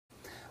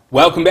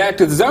Welcome back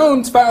to the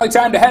Zone. It's finally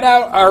time to head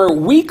out our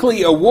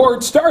weekly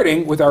awards,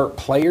 starting with our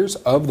Players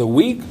of the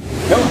Week.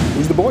 Noah,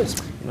 who's the boys?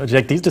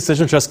 Jake, these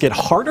decisions just get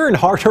harder and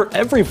harder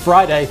every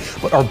Friday,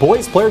 but our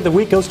boys' player of the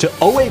week goes to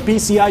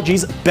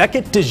OABCIG's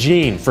Beckett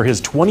DeJean for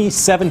his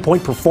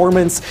 27-point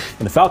performance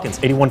in the Falcons'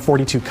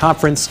 81-42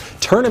 conference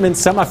tournament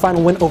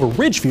semifinal win over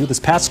Ridgeview this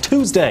past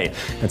Tuesday.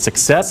 And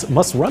success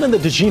must run in the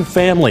DeJean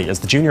family, as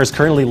the junior is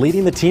currently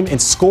leading the team in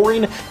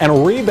scoring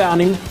and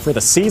rebounding for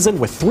the season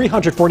with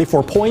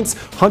 344 points,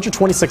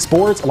 126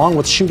 boards, along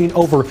with shooting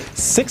over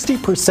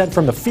 60%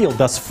 from the field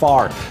thus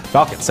far.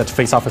 Falcons set to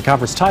face off for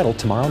conference title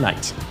tomorrow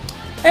night.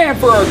 And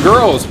for our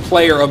Girls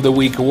Player of the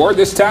Week award,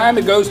 this time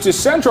it goes to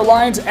Central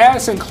Lion's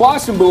Addison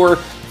Klossenbuer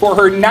for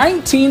her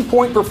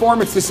 19-point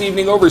performance this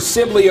evening over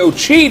Sibley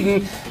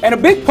Ocheyedan, and a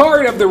big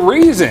part of the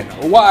reason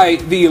why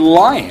the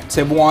Lions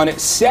have won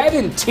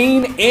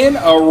 17 in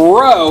a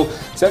row.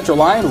 Central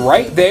Lyon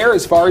right there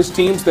as far as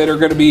teams that are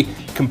going to be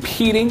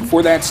competing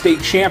for that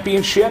state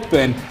championship,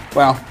 and,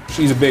 well,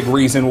 she's a big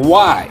reason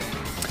why.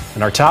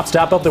 And our top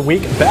stop of the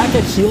week, back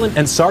at Heelan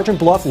and Sergeant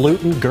Bluff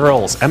Luton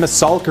girls. Emma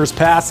Salker's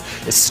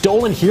pass is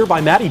stolen here by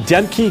Maddie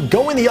Demke,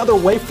 going the other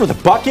way for the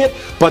bucket,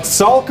 but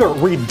Salker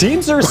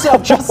redeems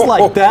herself just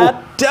like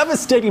that.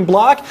 Devastating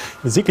block.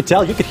 As you could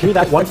tell, you could hear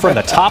that one from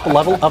the top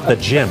level of the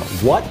gym.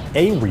 What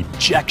a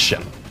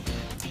rejection.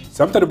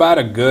 Something about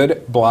a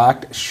good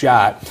blocked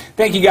shot.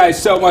 Thank you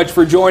guys so much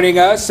for joining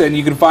us, and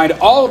you can find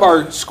all of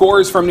our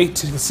scores from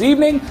this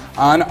evening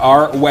on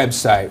our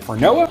website. For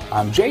Noah,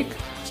 I'm Jake.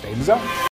 Stay in the zone.